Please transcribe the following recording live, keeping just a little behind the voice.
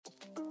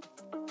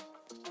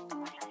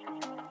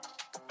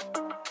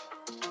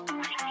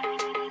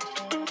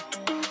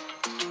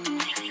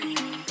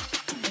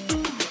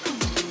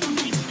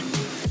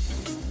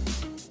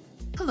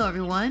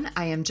everyone.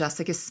 I am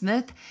Jessica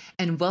Smith,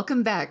 and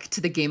welcome back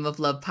to the Game of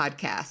Love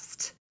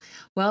podcast.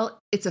 Well,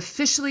 it's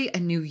officially a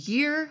new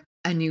year,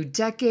 a new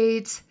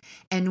decade,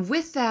 and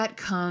with that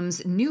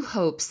comes new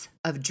hopes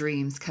of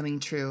dreams coming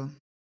true.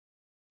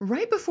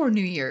 Right before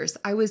New Year's,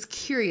 I was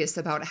curious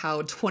about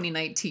how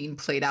 2019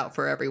 played out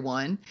for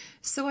everyone,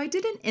 so I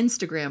did an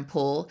Instagram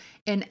poll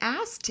and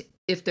asked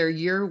if their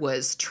year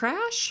was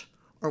trash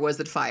or was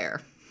it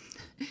fire.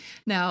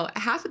 Now,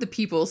 half of the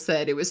people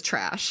said it was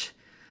trash.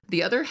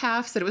 The other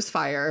half said it was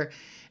fire.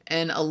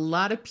 And a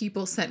lot of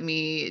people sent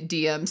me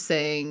DMs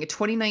saying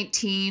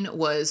 2019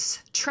 was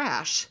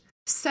trash,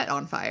 set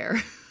on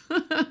fire.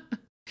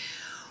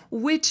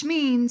 Which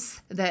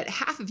means that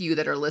half of you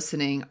that are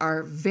listening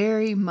are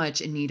very much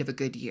in need of a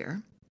good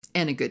year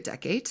and a good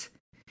decade.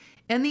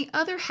 And the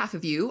other half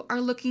of you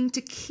are looking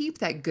to keep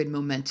that good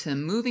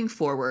momentum moving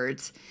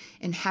forward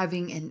and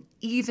having an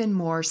even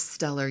more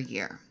stellar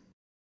year.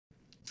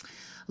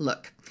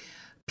 Look,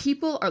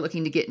 people are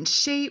looking to get in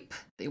shape,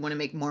 they want to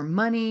make more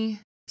money,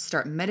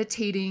 start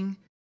meditating,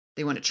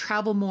 they want to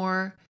travel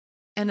more,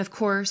 and of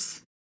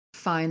course,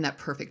 find that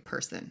perfect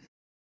person.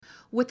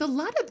 With a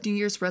lot of New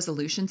Year's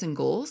resolutions and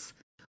goals,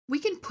 we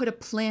can put a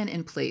plan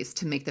in place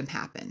to make them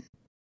happen.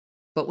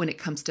 But when it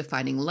comes to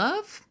finding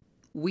love,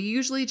 we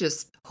usually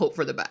just hope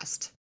for the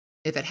best.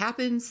 If it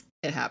happens,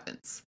 it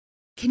happens.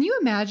 Can you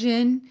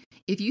imagine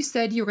if you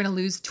said you were going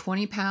to lose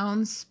 20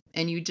 pounds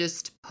and you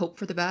just hope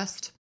for the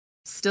best?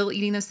 Still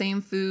eating the same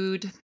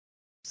food,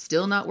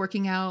 still not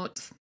working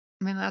out.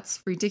 I mean,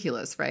 that's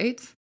ridiculous,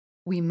 right?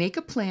 We make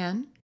a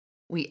plan,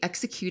 we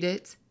execute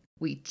it,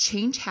 we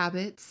change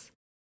habits,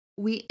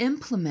 we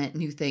implement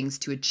new things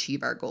to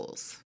achieve our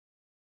goals.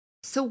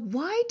 So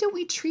why don't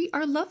we treat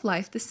our love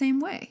life the same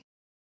way?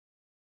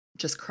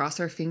 Just cross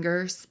our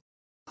fingers,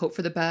 hope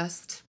for the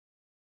best,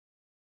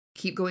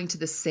 keep going to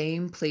the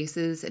same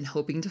places and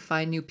hoping to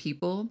find new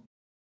people,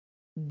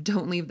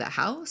 don't leave the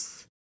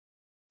house,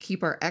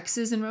 keep our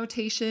exes in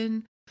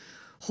rotation,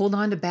 hold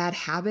on to bad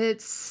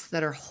habits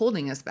that are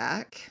holding us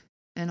back,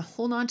 and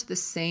hold on to the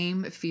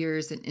same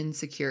fears and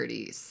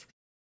insecurities,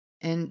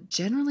 and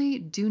generally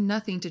do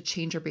nothing to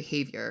change our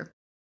behavior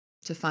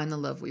to find the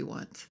love we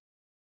want.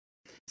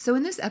 So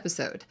in this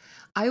episode,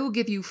 I will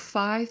give you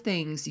 5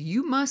 things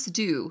you must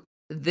do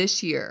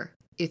this year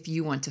if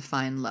you want to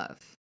find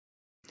love.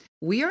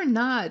 We are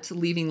not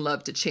leaving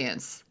love to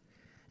chance.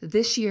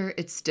 This year,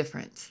 it's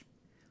different.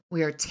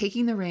 We are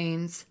taking the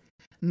reins,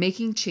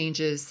 making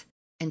changes,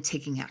 and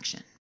taking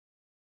action.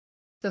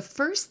 The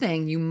first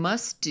thing you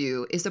must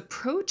do is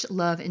approach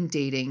love and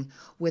dating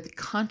with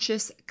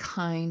conscious,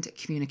 kind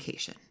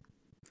communication.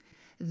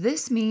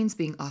 This means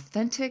being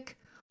authentic,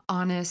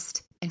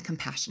 honest, and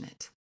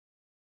compassionate.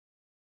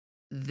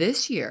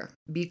 This year,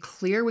 be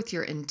clear with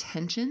your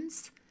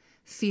intentions,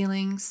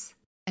 feelings,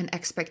 and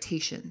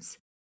expectations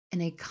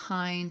in a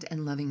kind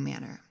and loving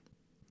manner.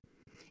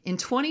 In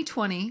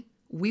 2020,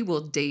 we will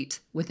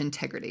date with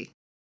integrity.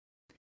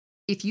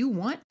 If you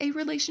want a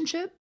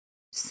relationship,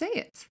 say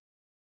it.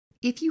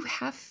 If you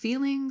have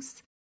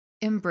feelings,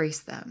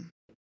 embrace them.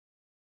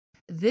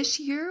 This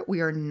year,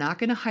 we are not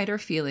going to hide our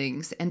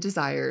feelings and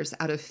desires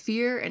out of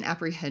fear and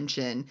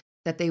apprehension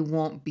that they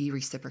won't be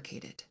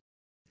reciprocated.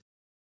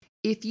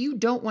 If you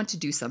don't want to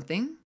do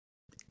something,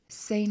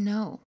 say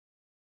no.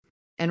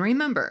 And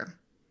remember,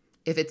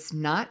 if it's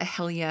not a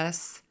hell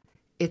yes,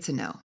 it's a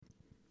no.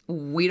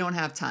 We don't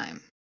have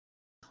time.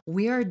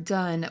 We are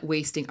done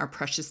wasting our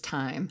precious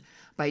time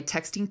by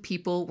texting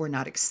people we're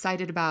not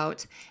excited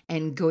about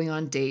and going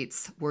on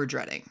dates we're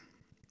dreading.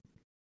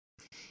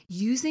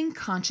 Using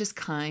conscious,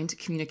 kind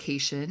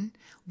communication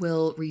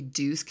will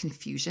reduce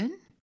confusion,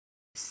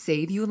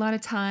 save you a lot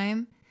of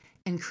time,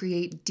 and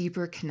create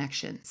deeper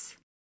connections.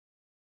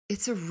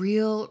 It's a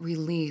real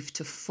relief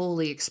to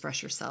fully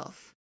express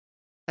yourself,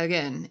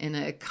 again, in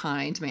a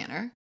kind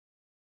manner,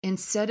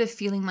 instead of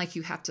feeling like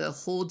you have to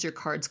hold your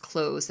cards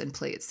close and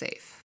play it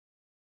safe.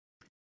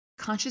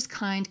 Conscious,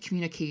 kind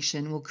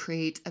communication will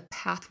create a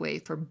pathway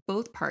for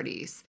both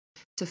parties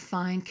to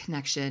find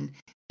connection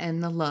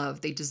and the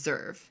love they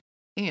deserve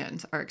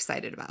and are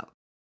excited about.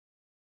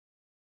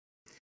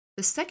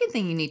 The second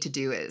thing you need to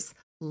do is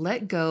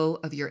let go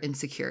of your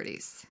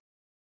insecurities.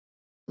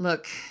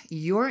 Look,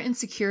 your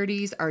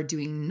insecurities are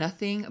doing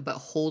nothing but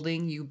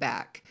holding you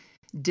back,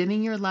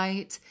 dimming your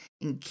light,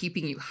 and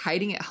keeping you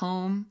hiding at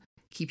home,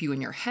 keep you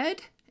in your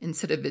head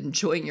instead of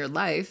enjoying your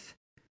life.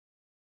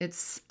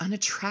 It's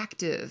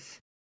unattractive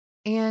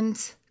and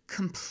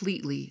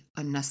completely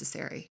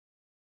unnecessary.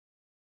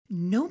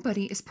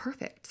 Nobody is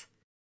perfect.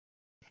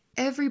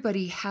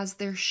 Everybody has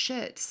their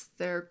shit,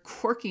 their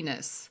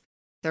quirkiness,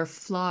 their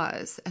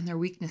flaws, and their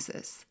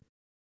weaknesses.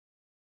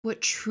 What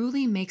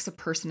truly makes a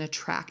person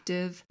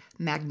attractive,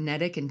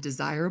 magnetic, and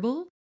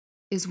desirable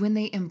is when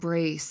they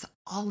embrace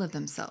all of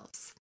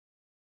themselves.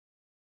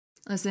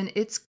 Listen,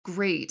 it's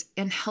great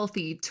and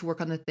healthy to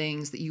work on the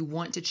things that you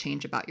want to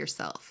change about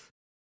yourself.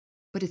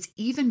 But it's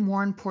even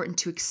more important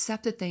to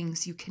accept the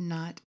things you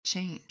cannot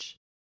change.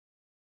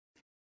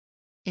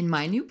 In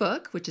my new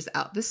book, which is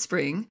out this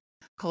spring,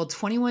 called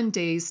 21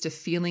 Days to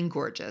Feeling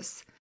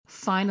Gorgeous,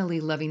 Finally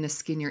Loving the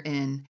Skin You're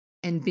In,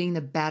 and Being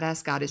the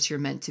Badass Goddess You're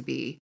Meant to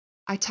Be,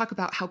 I talk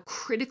about how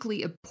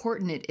critically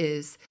important it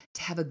is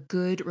to have a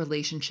good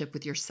relationship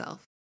with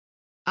yourself.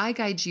 I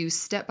guide you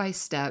step by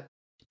step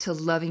to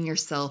loving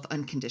yourself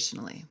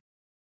unconditionally.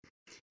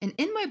 And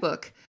in my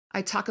book,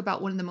 I talk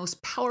about one of the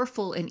most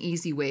powerful and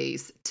easy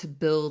ways to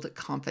build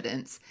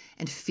confidence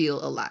and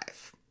feel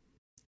alive.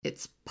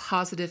 It's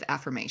positive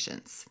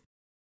affirmations.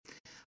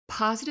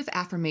 Positive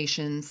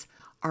affirmations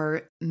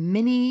are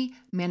mini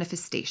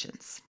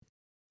manifestations.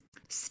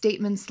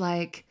 Statements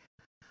like,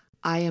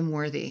 I am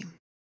worthy.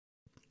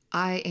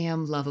 I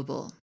am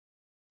lovable.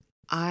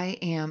 I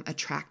am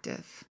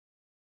attractive.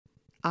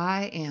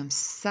 I am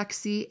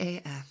sexy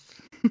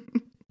AF.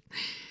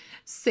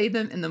 Say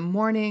them in the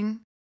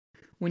morning,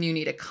 when you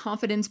need a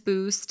confidence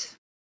boost,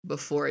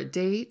 before a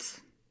date.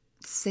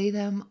 Say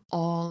them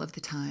all of the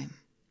time.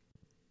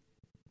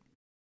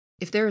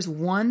 If there is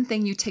one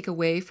thing you take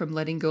away from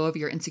letting go of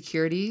your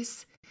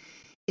insecurities,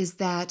 is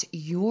that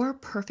your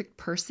perfect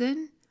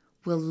person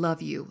will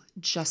love you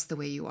just the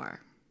way you are.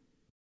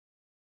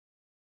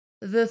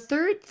 The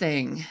third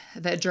thing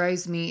that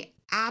drives me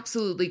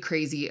absolutely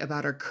crazy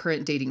about our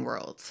current dating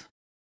world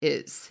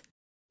is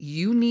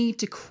you need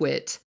to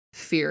quit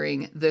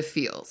fearing the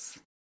feels.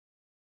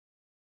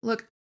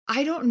 Look,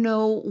 I don't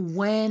know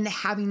when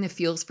having the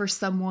feels for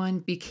someone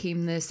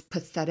became this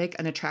pathetic,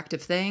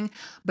 unattractive thing,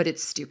 but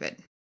it's stupid.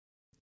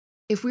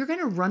 If we're going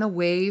to run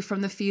away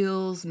from the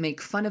feels,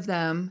 make fun of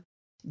them,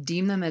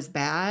 deem them as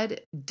bad,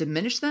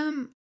 diminish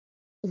them,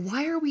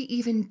 why are we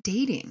even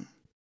dating?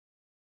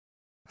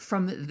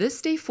 From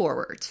this day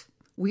forward,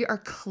 we are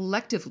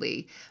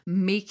collectively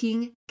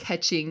making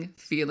catching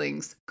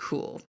feelings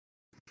cool.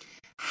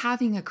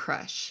 Having a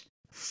crush,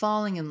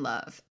 falling in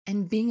love,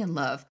 and being in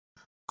love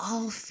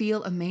all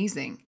feel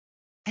amazing.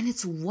 And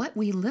it's what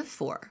we live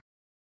for.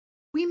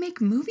 We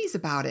make movies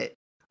about it,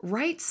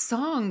 write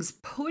songs,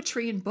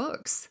 poetry, and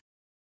books.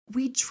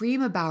 We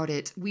dream about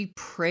it. We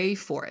pray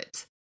for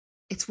it.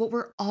 It's what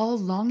we're all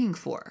longing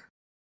for.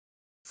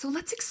 So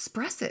let's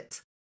express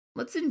it.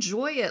 Let's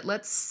enjoy it.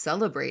 Let's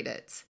celebrate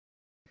it.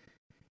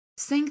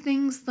 Saying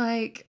things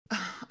like,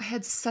 "Oh, I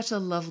had such a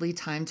lovely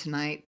time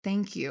tonight.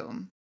 Thank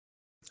you."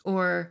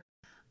 Or,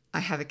 I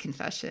have a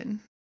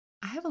confession.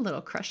 I have a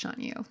little crush on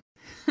you.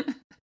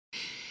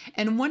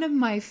 And one of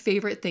my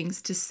favorite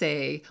things to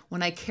say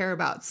when I care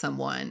about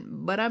someone,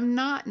 but I'm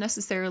not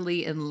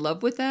necessarily in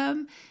love with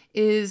them,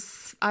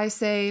 is I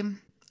say,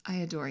 I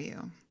adore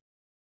you.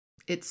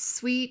 It's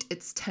sweet,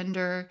 it's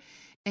tender,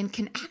 and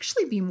can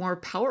actually be more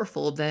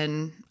powerful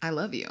than I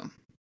love you.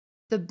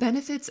 The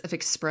benefits of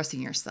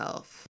expressing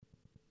yourself.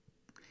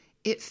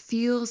 It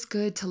feels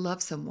good to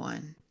love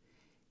someone.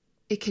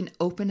 It can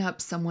open up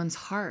someone's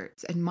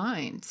heart and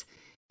mind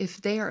if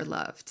they are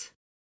loved.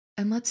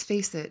 And let's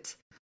face it,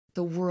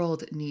 the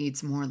world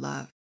needs more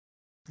love.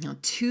 Now,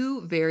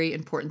 two very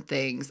important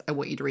things I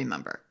want you to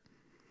remember.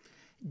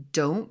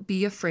 Don't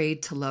be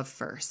afraid to love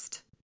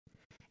first.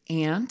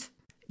 And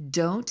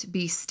don't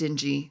be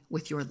stingy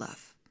with your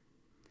love.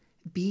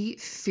 Be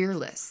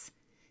fearless.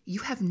 You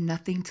have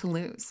nothing to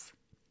lose.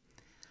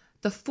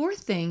 The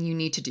fourth thing you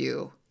need to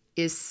do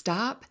is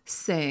stop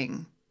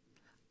saying,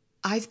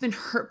 I've been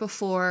hurt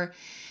before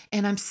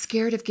and I'm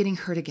scared of getting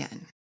hurt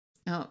again.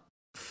 Now,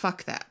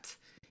 fuck that.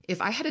 If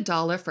I had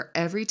 $1 for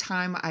every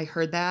time I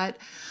heard that,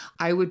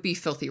 I would be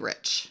filthy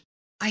rich.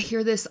 I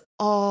hear this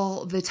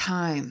all the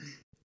time.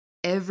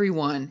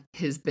 Everyone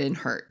has been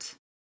hurt.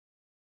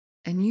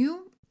 And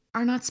you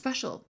are not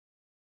special.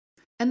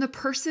 And the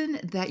person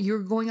that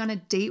you're going on a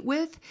date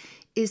with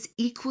is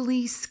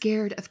equally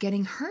scared of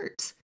getting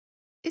hurt.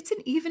 It's an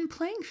even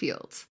playing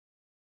field.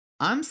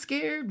 I'm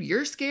scared,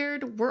 you're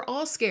scared, we're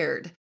all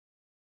scared.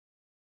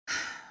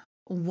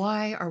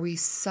 Why are we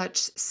such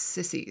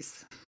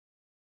sissies?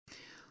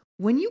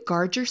 When you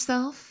guard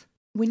yourself,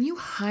 when you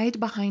hide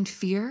behind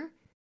fear,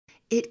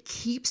 it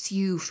keeps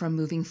you from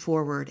moving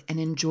forward and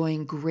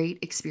enjoying great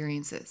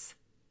experiences.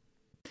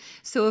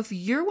 So if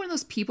you're one of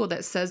those people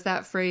that says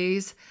that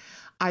phrase,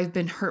 I've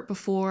been hurt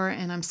before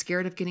and I'm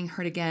scared of getting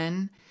hurt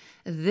again,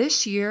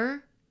 this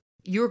year,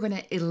 you're going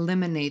to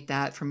eliminate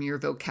that from your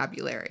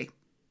vocabulary.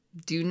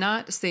 Do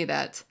not say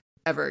that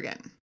ever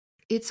again.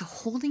 It's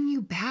holding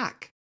you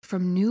back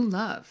from new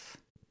love.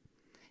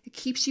 It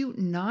keeps you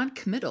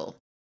non-committal,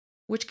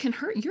 which can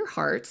hurt your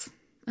heart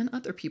and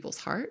other people's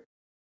heart.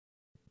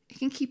 It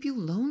can keep you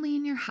lonely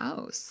in your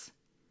house,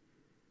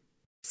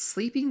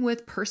 sleeping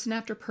with person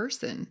after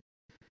person,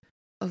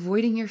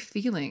 avoiding your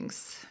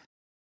feelings,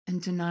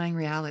 and denying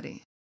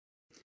reality.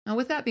 Now,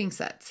 with that being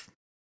said,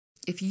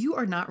 if you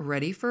are not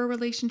ready for a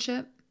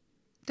relationship,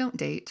 don't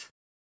date.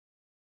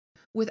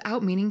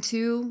 Without meaning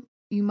to,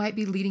 you might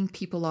be leading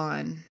people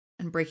on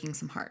and breaking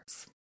some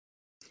hearts.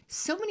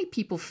 So many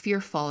people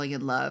fear falling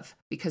in love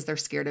because they're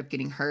scared of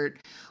getting hurt,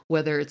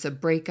 whether it's a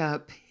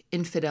breakup,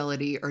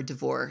 infidelity, or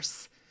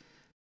divorce,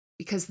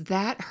 because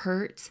that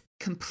hurt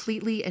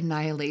completely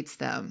annihilates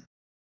them,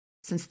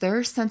 since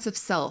their sense of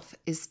self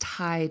is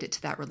tied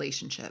to that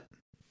relationship.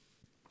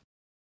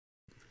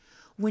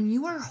 When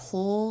you are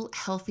whole,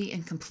 healthy,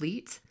 and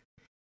complete,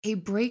 a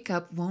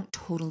breakup won't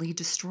totally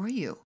destroy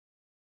you.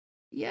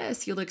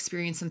 Yes, you'll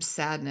experience some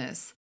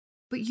sadness,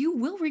 but you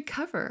will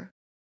recover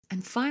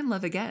and find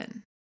love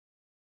again.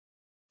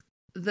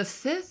 The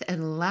fifth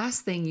and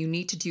last thing you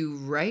need to do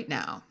right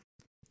now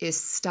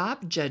is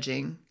stop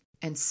judging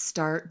and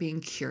start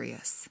being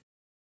curious.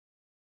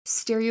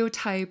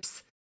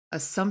 Stereotypes,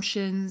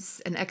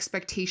 assumptions, and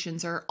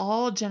expectations are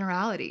all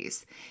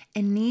generalities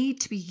and need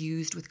to be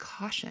used with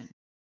caution.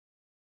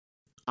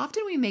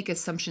 Often we make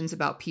assumptions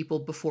about people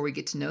before we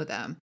get to know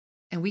them,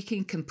 and we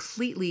can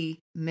completely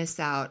miss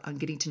out on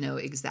getting to know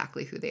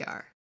exactly who they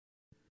are.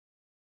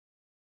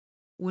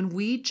 When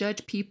we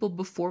judge people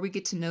before we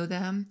get to know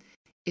them,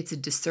 it's a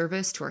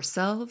disservice to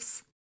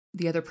ourselves,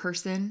 the other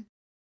person,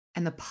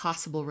 and the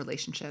possible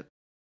relationship.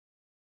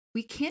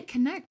 We can't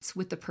connect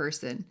with the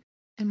person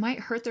and might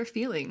hurt their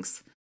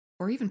feelings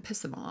or even piss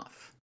them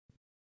off.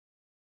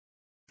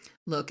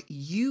 Look,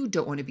 you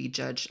don't want to be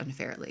judged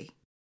unfairly,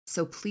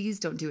 so please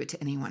don't do it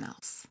to anyone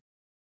else.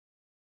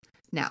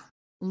 Now,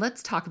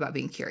 let's talk about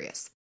being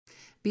curious.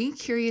 Being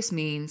curious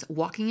means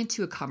walking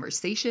into a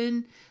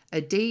conversation,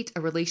 a date,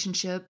 a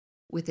relationship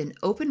with an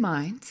open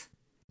mind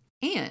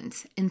and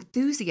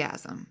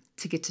enthusiasm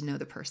to get to know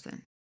the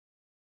person.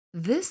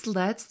 This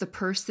lets the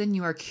person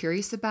you are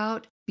curious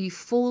about be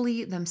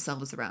fully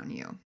themselves around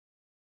you.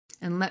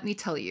 And let me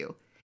tell you,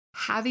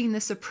 having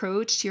this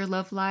approach to your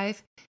love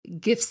life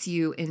gifts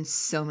you in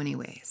so many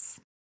ways.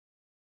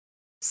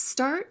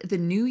 Start the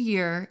new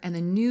year and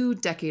the new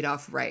decade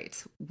off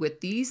right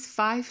with these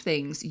 5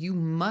 things you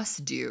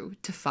must do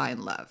to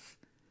find love.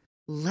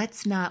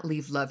 Let's not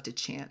leave love to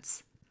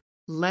chance.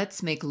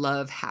 Let's make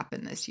love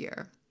happen this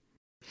year.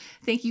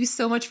 Thank you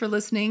so much for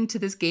listening to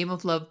this Game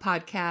of Love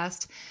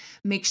podcast.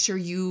 Make sure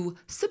you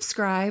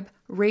subscribe,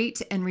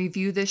 rate, and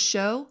review this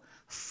show.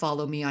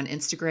 Follow me on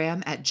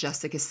Instagram at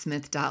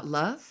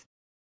jessicasmith.love.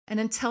 And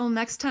until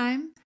next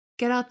time,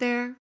 get out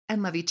there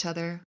and love each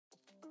other.